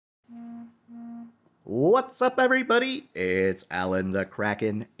What's up, everybody? It's Alan the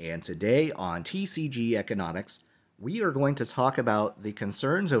Kraken, and today on TCG Economics, we are going to talk about the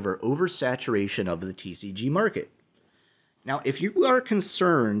concerns over oversaturation of the TCG market. Now, if you are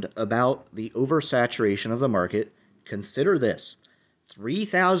concerned about the oversaturation of the market, consider this.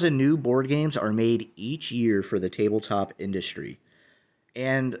 3,000 new board games are made each year for the tabletop industry.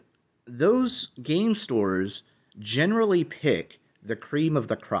 And those game stores generally pick the cream of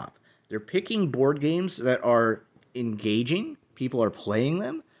the crop. They're picking board games that are engaging, people are playing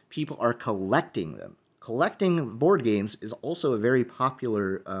them, people are collecting them. Collecting board games is also a very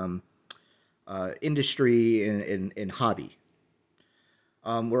popular industry and hobby.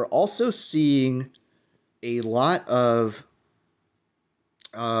 We're also seeing a lot of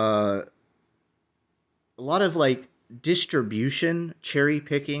like distribution cherry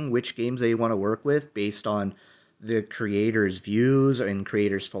picking which games they want to work with based on the creator's views and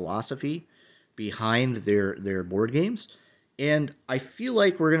creator's philosophy behind their board games. And I feel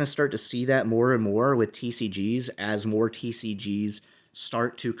like we're going to start to see that more and more with TCGs as more TCGs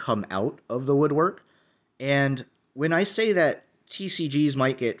start to come out of the woodwork. And when I say that TCGs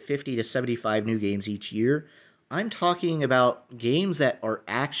might get 50 to 75 new games each year, I'm talking about games that are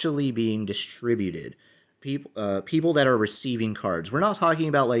actually being distributed. People that are receiving cards. We're not talking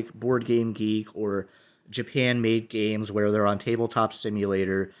about like Board Game Geek or Japan-made games where they're on Tabletop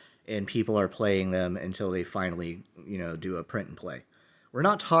Simulator and people are playing them until they finally, do a print and play. We're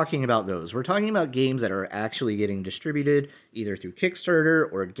not talking about those. We're talking about games that are actually getting distributed either through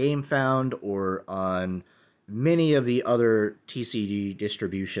Kickstarter or GameFound or on many of the other TCG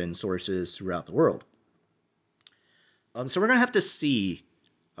distribution sources throughout the world. So we're going to have to see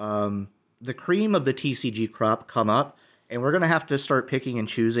the cream of the TCG crop come up, and we're going to have to start picking and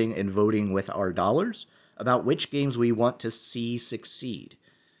choosing and voting with our dollars about which games we want to see succeed.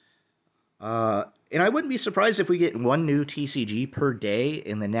 And I wouldn't be surprised if we get one new TCG per day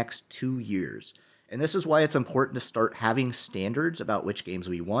in the next 2 years. And this is why it's important to start having standards about which games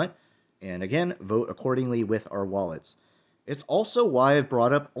we want, and again, vote accordingly with our wallets. It's also why I've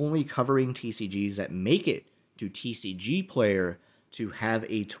brought up only covering TCGs that make it to TCG Player to have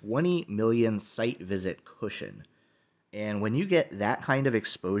a 20 million site visit cushion. And when you get that kind of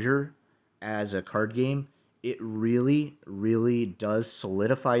exposure as a card game, it really, really does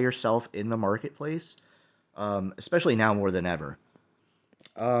solidify yourself in the marketplace, especially now more than ever.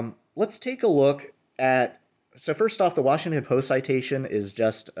 Let's take a look at... So first off, the Washington Post citation is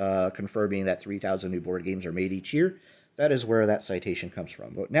just confirming that 3,000 new board games are made each year. That is where that citation comes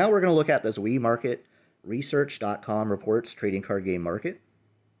from. But now we're going to look at this WeMarketResearch.com reports trading card game market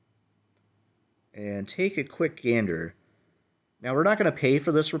and take a quick gander. Now, we're not going to pay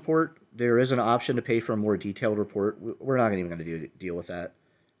for this report. There is an option to pay for a more detailed report. We're not even going to deal with that.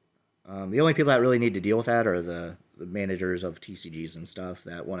 The only people that really need to deal with that are the managers of TCGs and stuff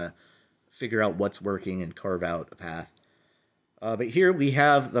that want to figure out what's working and carve out a path. But here we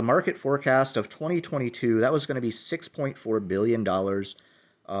have the market forecast of 2022. That was going to be $6.4 billion.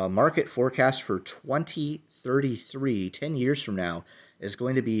 Market forecast for 2033, 10 years from now, is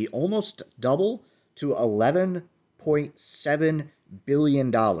going to be almost double to $11.7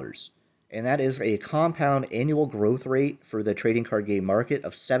 billion. And that is a compound annual growth rate for the trading card game market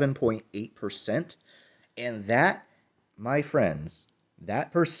of 7.8%. And that, my friends,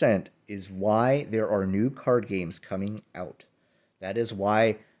 that percent is why there are new card games coming out. That is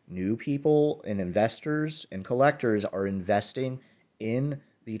why new people and investors and collectors are investing in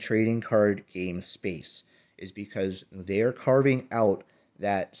the trading card game space, is because they're carving out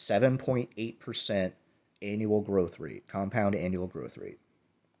that 7.8% annual growth rate, compound annual growth rate.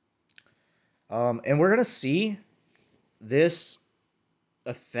 And we're going to see this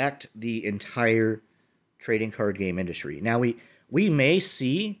affect the entire trading card game industry. Now, we may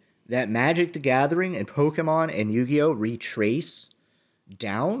see that Magic the Gathering and Pokemon and Yu-Gi-Oh! Retrace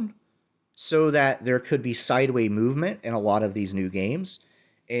down so that there could be sideways movement in a lot of these new games.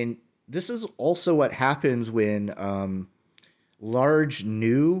 And this is also what happens when large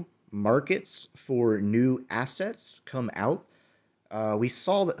new markets for new assets come out. We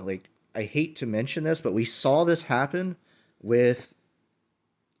saw that, like, I hate to mention this, but we saw this happen with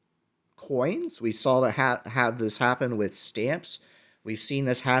coins. We saw that have this happen with stamps. We've seen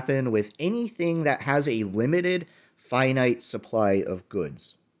this happen with anything that has a limited, finite supply of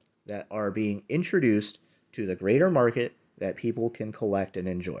goods that are being introduced to the greater market that people can collect and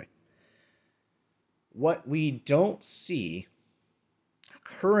enjoy. What we don't see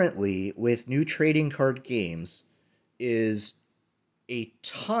currently with new trading card games is a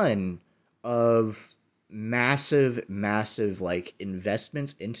ton of massive like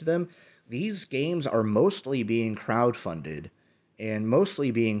investments into them. These games are mostly being crowdfunded and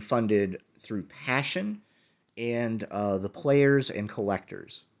mostly being funded through passion and the players and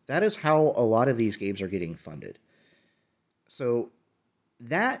collectors. That is how a lot of these games are getting funded. So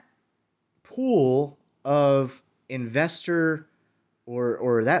that pool of investor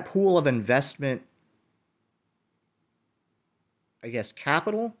or that pool of investment, I guess,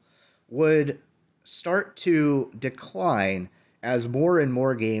 capital would start to decline as more and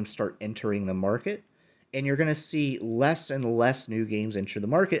more games start entering the market. And you're going to see less and less new games enter the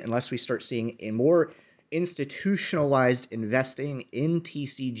market unless we start seeing a more institutionalized investing in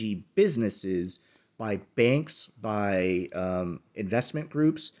TCG businesses by banks, by investment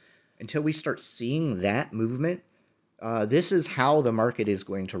groups. Until we start seeing that movement, this is how the market is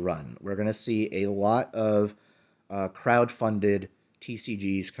going to run. We're going to see a lot of crowd-funded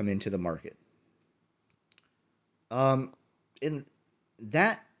TCGs come into the market. And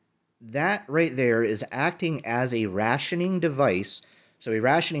that right there is acting as a rationing device. So a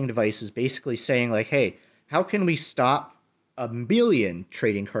rationing device is basically saying like, hey, how can we stop a million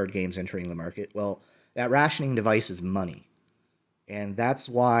trading card games entering the market? Well, that rationing device is money. And that's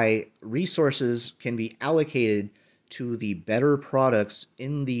why resources can be allocated to the better products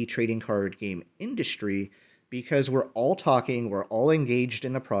in the trading card game industry because we're all talking, we're all engaged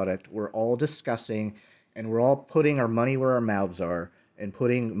in the product, we're all discussing, and we're all putting our money where our mouths are and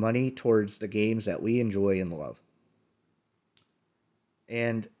putting money towards the games that we enjoy and love.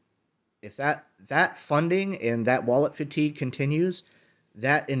 And if that funding and that wallet fatigue continues,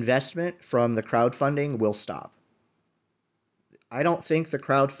 that investment from the crowdfunding will stop. I don't think the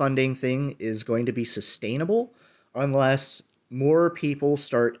crowdfunding thing is going to be sustainable unless more people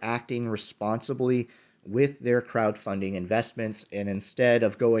start acting responsibly with their crowdfunding investments, and instead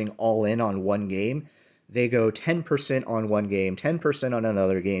of going all in on one game, they go 10% on one game, 10% on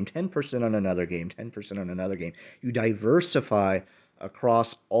another game, 10% on another game, 10% on another game. You diversify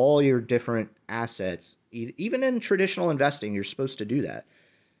across all your different assets. Even in traditional investing, you're supposed to do that.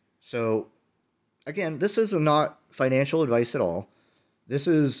 So, again, this is not financial advice at all. This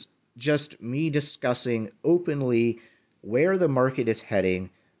is just me discussing openly where the market is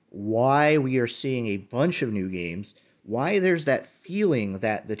heading, why we are seeing a bunch of new games, why there's that feeling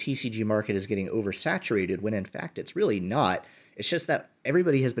that the TCG market is getting oversaturated when in fact it's really not. It's just that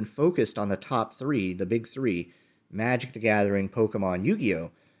everybody has been focused on the top three, the big three, Magic the Gathering, Pokemon,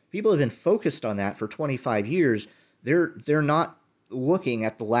 Yu-Gi-Oh! People have been focused on that for 25 years. They're not looking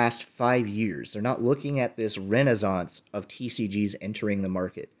at the last 5 years. They're not looking at this renaissance of TCGs entering the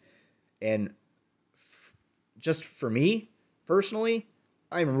market. And just for me, personally,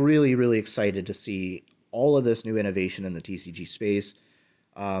 I'm really, really excited to see all of this new innovation in the TCG space.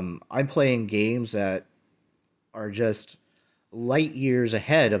 I'm playing games that are just light years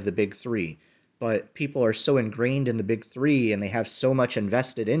ahead of the big three, but people are so ingrained in the big three and they have so much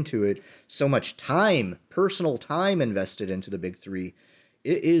invested into it, so much time, personal time invested into the big three,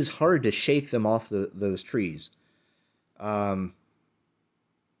 it is hard to shake them off those trees.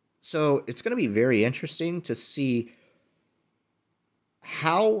 So it's going to be very interesting to see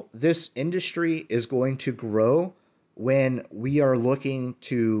how this industry is going to grow when we are looking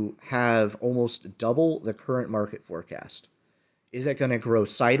to have almost double the current market forecast. Is it going to grow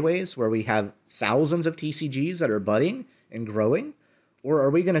sideways where we have thousands of TCGs that are budding and growing? Or are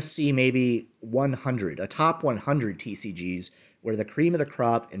we going to see maybe 100, a top 100 TCGs where the cream of the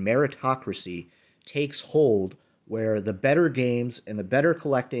crop and meritocracy takes hold, where the better games and the better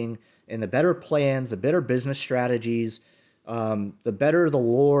collecting and the better plans, the better business strategies, the better the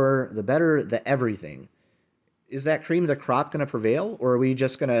lore, the better the everything. Is that cream of the crop going to prevail? Or are we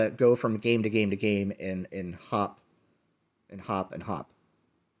just going to go from game to game to game and hop and hop and hop?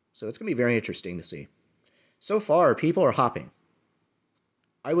 So it's going to be very interesting to see. So far, people are hopping.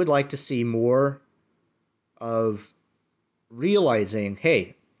 I would like to see more of realizing,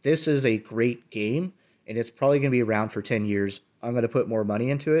 hey, this is a great game, and it's probably going to be around for 10 years. I'm going to put more money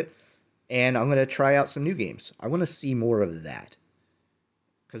into it, and I'm going to try out some new games. I want to see more of that.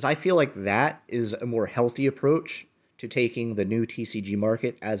 Because I feel like that is a more healthy approach to taking the new TCG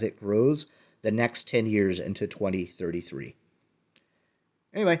market as it grows the next 10 years into 2033.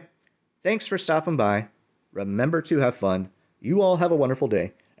 Anyway, thanks for stopping by. Remember to have fun. You all have a wonderful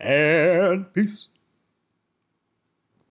day. And peace.